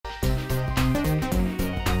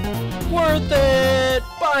Worth it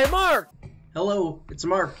by Mark. Hello, it's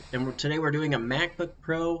Mark, and today we're doing a MacBook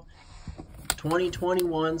Pro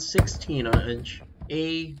 2021 16-inch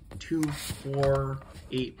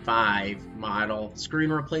A2485 model screen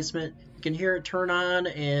replacement. You can hear it turn on,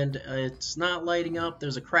 and it's not lighting up.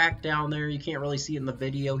 There's a crack down there. You can't really see it in the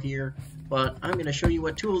video here, but I'm going to show you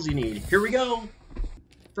what tools you need. Here we go!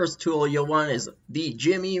 First tool you'll want is the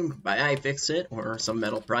Jimmy by iFixit, or some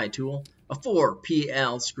metal pry tool, a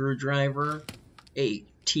 4PL screwdriver, a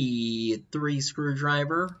T3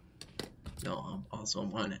 screwdriver. You'll also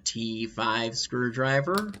want a T5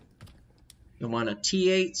 screwdriver. You'll want a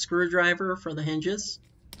T8 screwdriver for the hinges.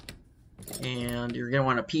 And you're going to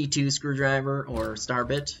want a P2 screwdriver or star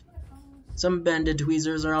bit. Some bended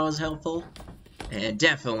tweezers are always helpful. And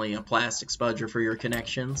definitely a plastic spudger for your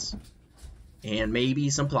connections. And maybe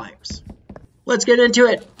some pliers. Let's get into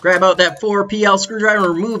it. Grab out that 4PL screwdriver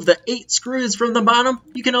and remove the 8 screws from the bottom.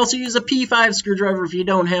 You can also use a P5 screwdriver if you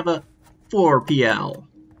don't have a 4PL.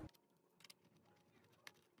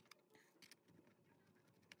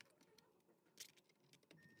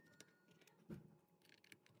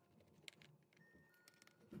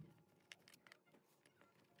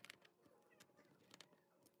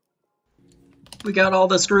 We got all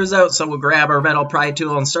the screws out, so we'll grab our metal pry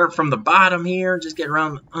tool and start from the bottom here. Just get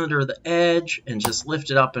around under the edge and just lift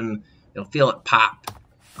it up and you'll feel it pop.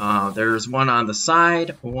 There's one on the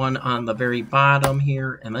side, one on the very bottom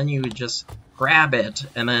here, and then you would just grab it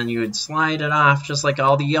and then you would slide it off just like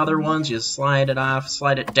all the other ones. You slide it off,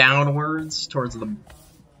 slide it downwards towards the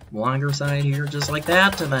longer side here, just like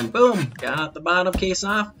that, and then boom, got the bottom case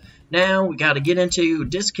off. Now we got to get into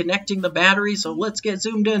disconnecting the battery, so let's get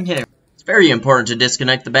zoomed in here. It's very important to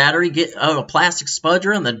disconnect the battery. Get out a plastic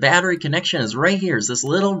spudger, and the battery connection is right here. It's this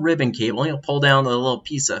little ribbon cable. You'll pull down the little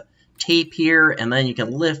piece of tape here, and then you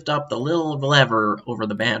can lift up the little lever over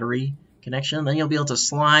the battery connection. Then you'll be able to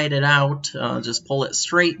slide it out. Just pull it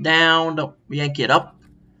straight down. Don't yank it up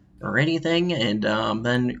or anything, and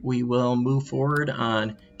then we will move forward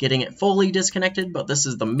on getting it fully disconnected. But this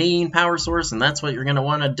is the main power source, and that's what you're going to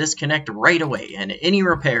want to disconnect right away. And any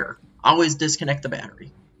repair, always disconnect the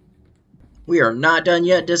battery. We are not done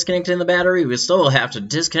yet disconnecting the battery. We still have to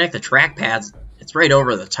disconnect the trackpads. It's right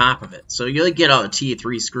over the top of it. So you'll get out a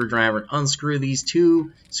T3 screwdriver, unscrew these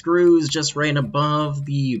 2 screws just right above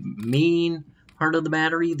the main part of the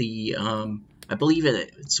battery. I believe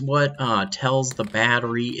it's what tells the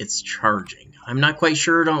battery it's charging. I'm not quite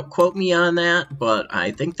sure. Don't quote me on that, but I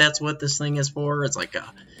think that's what this thing is for. It's like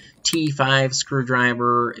a T5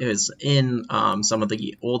 screwdriver. It is in some of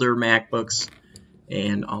the older MacBooks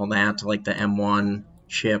and all that, like the M1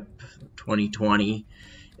 chip 2020,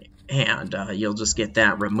 and you'll just get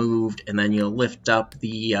that removed, and then you'll lift up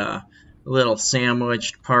the little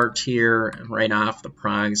sandwiched part here right off the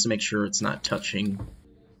prongs to make sure it's not touching.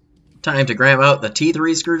 Time to grab out the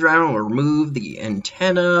T3 screwdriver. We'll remove the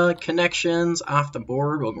antenna connections off the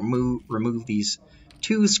board. We'll remove these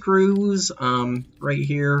 2 screws right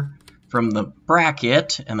here from the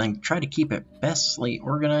bracket, and then try to keep it bestly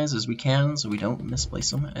organized as we can so we don't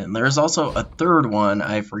misplace them. And there's also a third one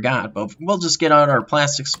I forgot, but we'll just get out our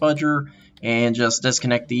plastic spudger and just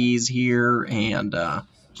disconnect these here and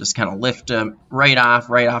just kind of lift them right off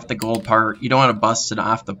the gold part. You don't want to bust it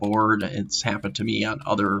off the board. It's happened to me on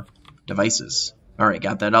other devices. Alright,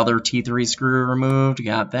 got that other T3 screw removed,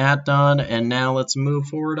 got that done, and now let's move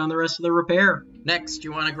forward on the rest of the repair. Next,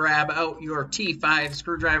 you want to grab out your T5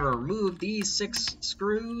 screwdriver, remove these 6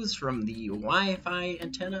 screws from the Wi-Fi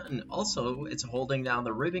antenna, and also it's holding down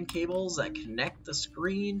the ribbon cables that connect the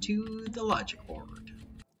screen to the logic board.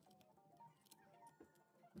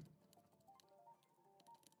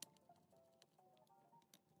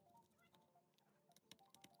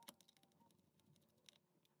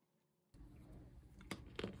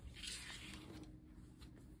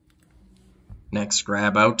 Next,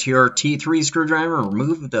 grab out your T3 screwdriver and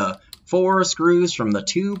remove the 4 screws from the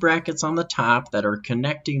 2 brackets on the top that are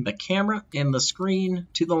connecting the camera and the screen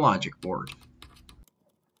to the logic board.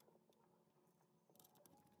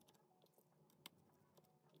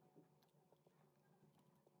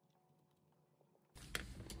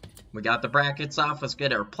 We got the brackets off. Let's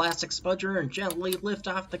get our plastic spudger and gently lift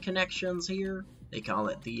off the connections here. They call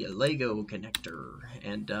it the Lego connector.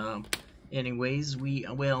 And anyways, we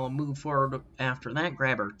will move forward after that.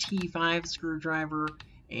 Grab our T5 screwdriver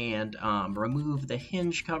and remove the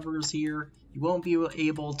hinge covers here. You won't be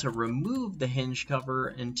able to remove the hinge cover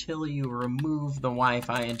until you remove the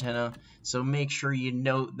Wi-Fi antenna. So make sure you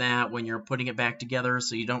note that when you're putting it back together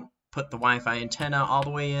so you don't put the Wi-Fi antenna all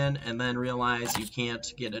the way in and then realize you can't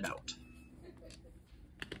get it out.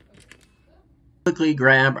 Quickly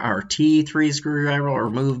grab our T3 screwdriver,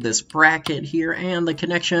 remove this bracket here and the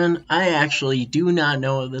connection. I actually do not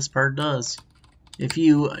know what this part does. If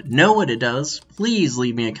you know what it does, please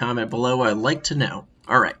leave me a comment below. I'd like to know.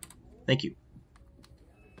 Alright, thank you.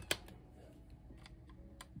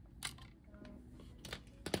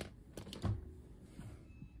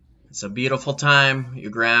 It's a beautiful time. You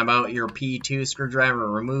grab out your P2 screwdriver,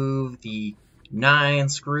 remove the 9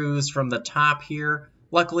 screws from the top here.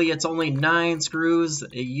 Luckily, it's only 9 screws.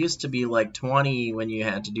 It used to be like 20 when you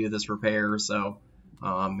had to do this repair, so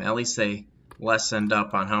at least they lessened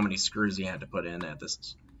up on how many screws you had to put in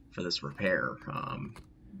for this repair. I'm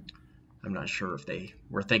not sure if they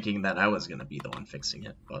were thinking that I was going to be the one fixing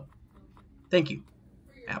it, but thank you,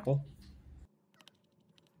 Apple.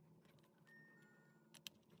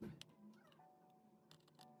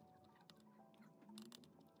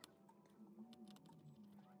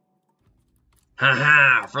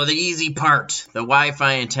 Haha, for the easy part. The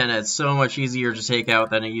Wi-Fi antenna is so much easier to take out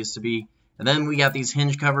than it used to be. And then we got these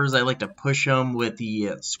hinge covers. I like to push them with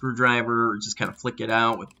the screwdriver, or just kind of flick it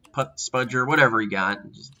out with spudger, whatever you got.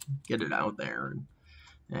 And just get it out there.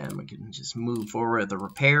 And we can just move forward with the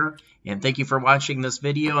repair. And thank you for watching this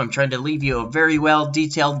video. I'm trying to leave you a very well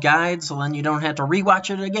detailed guide so then you don't have to rewatch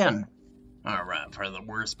it again. Alright, for the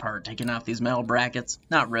worst part, taking off these metal brackets.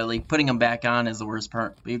 Not really. Putting them back on is the worst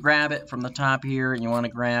part. But you grab it from the top here, and you want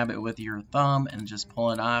to grab it with your thumb and just pull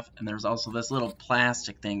it off. And there's also this little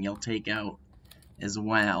plastic thing you'll take out as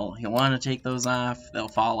well. You'll want to take those off. They'll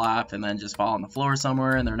fall off and then just fall on the floor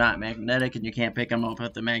somewhere, and they're not magnetic, and you can't pick them up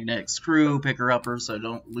with the magnetic screw picker-upper, so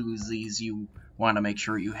don't lose these. You want to make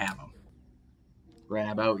sure you have them.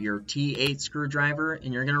 Grab out your T8 screwdriver,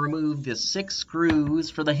 and you're going to remove the 6 screws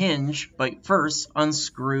for the hinge, but first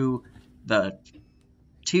unscrew the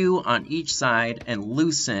 2 on each side and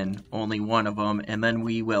loosen only one of them, and then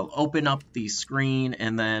we will open up the screen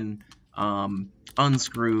and then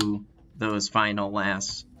unscrew those final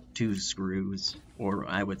last 2 screws, or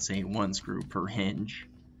I would say 1 screw per hinge.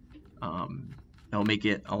 It'll make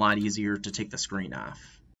it a lot easier to take the screen off.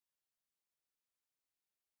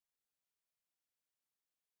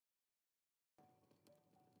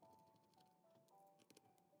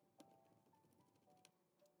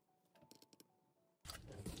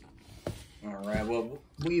 Alright, well,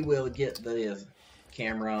 we will get the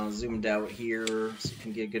camera zoomed out here so you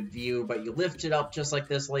can get a good view, but you lift it up just like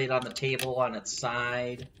this, lay it on the table on its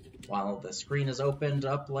side while the screen is opened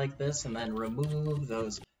up like this, and then remove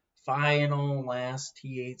those final last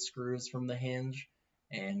T8 screws from the hinge,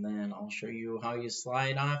 and then I'll show you how you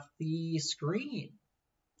slide off the screen.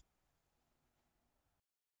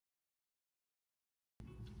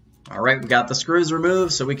 Alright, we got the screws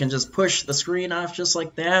removed, so we can just push the screen off just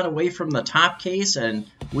like that away from the top case, and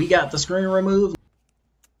we got the screen removed.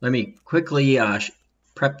 Let me quickly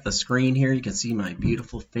prep the screen here. You can see my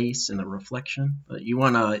beautiful face in the reflection. But you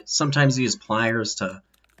want to sometimes use pliers to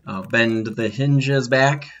bend the hinges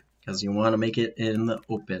back, because you want to make it in the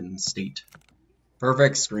open state.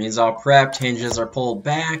 Perfect, screen's all prepped, hinges are pulled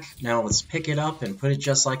back. Now let's pick it up and put it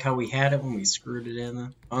just like how we had it when we screwed it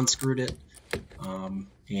in, unscrewed it.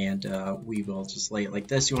 We will just lay it like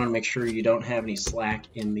this. You want to make sure you don't have any slack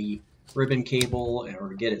in the ribbon cable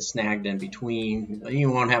or get it snagged in between.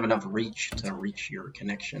 You won't have enough reach to reach your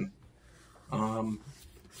connection.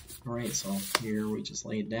 Alright, so here we just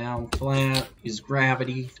lay it down flat, use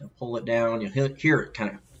gravity to pull it down. You'll hear it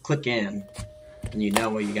kind of click in, and you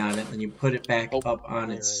know you got it. Then you put it back up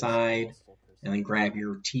on its side, and then grab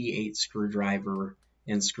your T8 screwdriver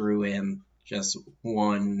and screw in just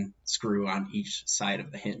 1 screw on each side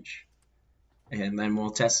of the hinge. And then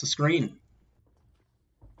we'll test the screen.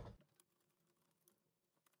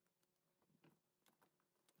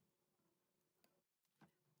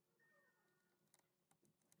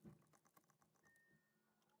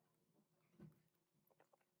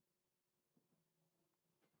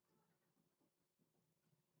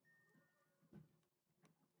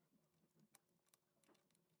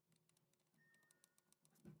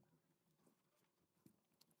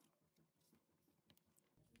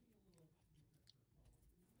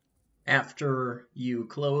 After you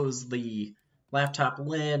close the laptop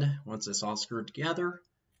lid, once it's all screwed together,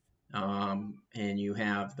 and you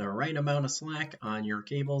have the right amount of slack on your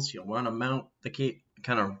cables, you'll want to mount the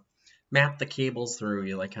kind of map the cables through.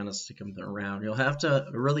 You like kind of stick them around. You'll have to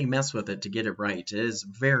really mess with it to get it right. It is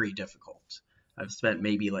very difficult. I've spent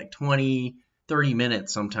maybe like 20-30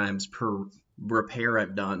 minutes sometimes per repair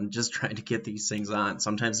I've done just trying to get these things on.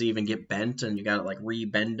 Sometimes they even get bent and you gotta like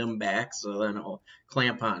re-bend them back so then it'll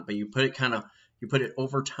clamp on. But you put it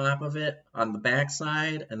over top of it on the back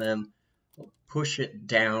side and then push it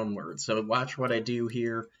downward. So watch what I do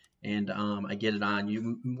here, and I get it on.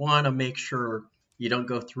 You want to make sure you don't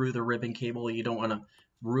go through the ribbon cable. You don't want to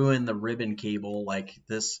ruin the ribbon cable like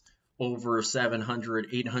this over $700,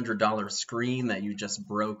 $800 screen that you just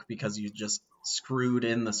broke because you just screwed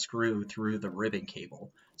in the screw through the ribbon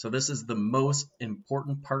cable. So this is the most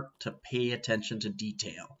important part to pay attention to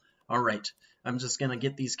detail. All right, I'm just going to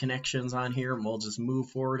get these connections on here and we'll just move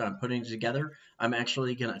forward on putting it together. I'm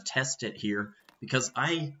actually going to test it here because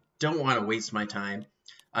I don't want to waste my time.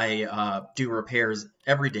 I do repairs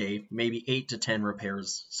every day, maybe 8 to 10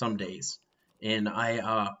 repairs some days. And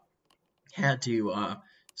I had to,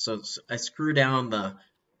 so I screw down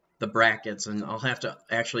the brackets, and I'll have to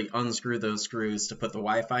actually unscrew those screws to put the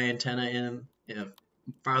Wi-Fi antenna in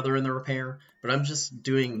farther in the repair. But I'm just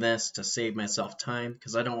doing this to save myself time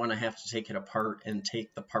because I don't want to have to take it apart and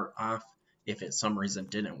take the part off if it some reason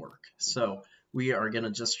didn't work. So we are going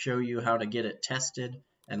to just show you how to get it tested,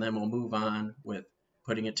 and then we'll move on with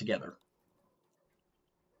putting it together.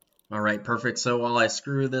 All right, perfect. So while I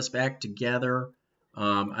screw this back together,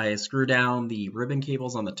 I screw down the ribbon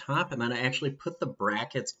cables on the top, and then I actually put the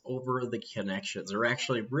brackets over the connections. They're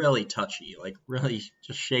actually really touchy, like really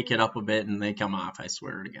just shake it up a bit and they come off, I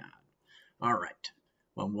swear to God. All right,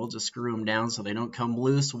 well, we'll just screw them down so they don't come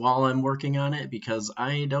loose while I'm working on it because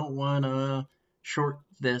I don't want to short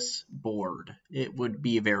this board. It would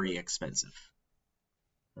be very expensive.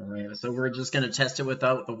 All right, so we're just going to test it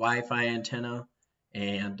without the Wi-Fi antenna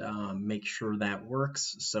and make sure that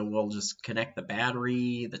works. So we'll just connect the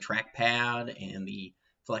battery, the trackpad, and the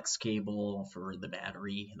flex cable for the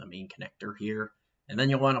battery and the main connector here. And then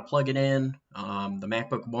you'll want to plug it in. The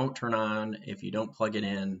MacBook won't turn on if you don't plug it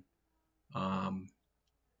in,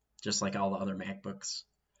 just like all the other MacBooks.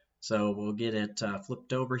 So we'll get it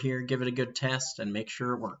flipped over here, give it a good test, and make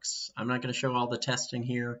sure it works. I'm not going to show all the testing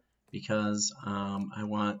here because I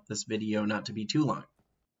want this video not to be too long.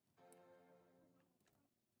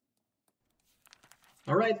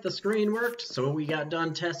 All right, the screen worked, so we got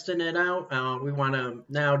done testing it out. We want to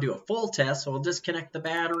now do a full test, so we'll disconnect the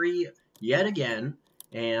battery yet again,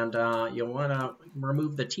 and you'll want to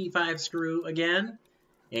remove the T5 screw again,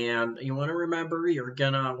 and you want to remember you're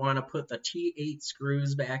going to want to put the T8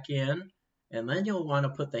 screws back in, and then you'll want to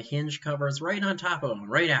put the hinge covers right on top of them,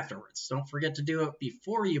 right afterwards. Don't forget to do it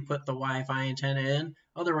before you put the Wi-Fi antenna in,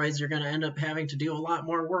 otherwise you're going to end up having to do a lot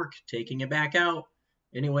more work taking it back out.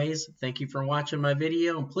 Anyways, thank you for watching my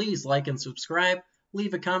video, and please like and subscribe.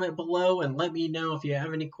 Leave a comment below and let me know if you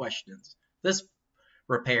have any questions. This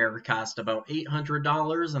repair cost about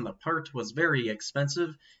 $800 and the part was very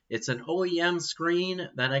expensive. It's an OEM screen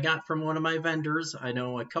that I got from one of my vendors. I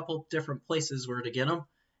know a couple different places where to get them.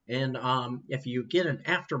 And if you get an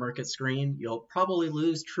aftermarket screen, you'll probably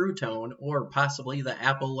lose True Tone or possibly the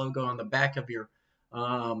Apple logo on the back of your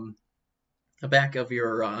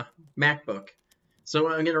MacBook. So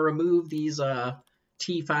I'm going to remove these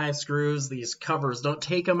T5 screws, these covers. Don't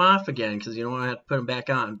take them off again because you don't want to have to put them back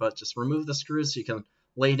on, but just remove the screws so you can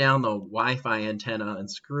lay down the Wi-Fi antenna and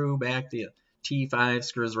screw back the T5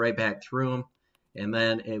 screws right back through them, and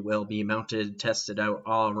then it will be mounted, tested out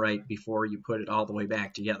all right before you put it all the way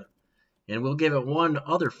back together. And we'll give it one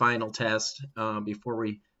other final test before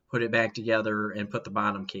we put it back together and put the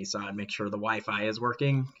bottom case on, make sure the Wi-Fi is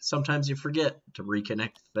working. Sometimes you forget to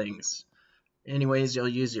reconnect things. Anyways, you'll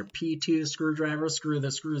use your P2 screwdriver, screw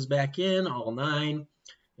the screws back in, all 9,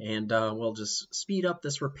 and we'll just speed up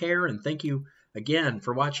this repair. And thank you again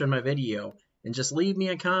for watching my video. And just leave me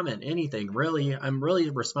a comment, anything. Really, I'm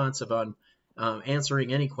really responsive on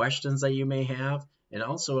answering any questions that you may have. And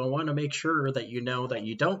also, I want to make sure that you know that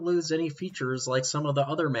you don't lose any features like some of the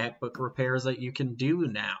other MacBook repairs that you can do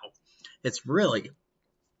now. It's really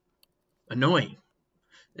annoying.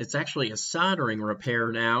 It's actually a soldering repair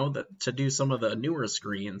now to do some of the newer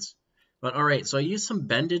screens. But all right, so I used some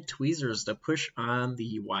bended tweezers to push on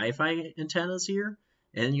the Wi-Fi antennas here,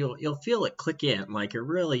 and you'll feel it click in, like it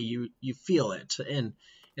really you feel it, and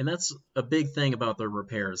that's a big thing about the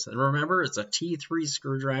repairs. And remember, it's a T3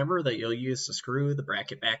 screwdriver that you'll use to screw the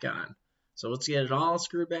bracket back on. So let's get it all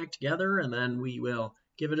screwed back together, and then we will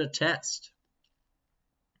give it a test.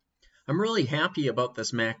 I'm really happy about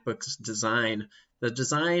this MacBook's design. The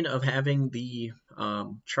design of having the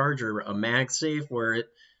charger a MagSafe where it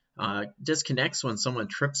disconnects when someone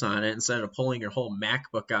trips on it instead of pulling your whole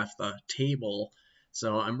MacBook off the table.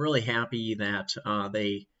 So I'm really happy that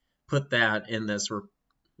they put that in this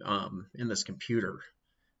computer.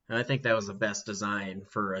 And I think that was the best design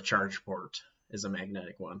for a charge port, is a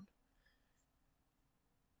magnetic one.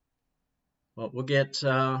 Well, we'll get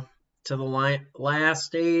to the last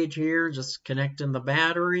stage here, just connecting the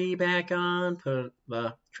battery back on, put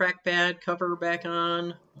the trackpad cover back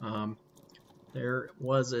on.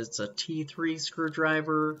 It's a T3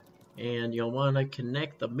 screwdriver, and you'll want to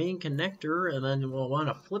connect the main connector, and then you'll want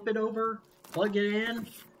to flip it over, plug it in,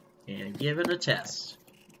 and give it a test.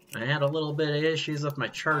 I had a little bit of issues with my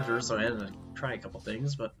charger, so I had to try a couple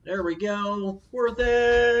things, but there we go. Worth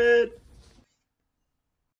it!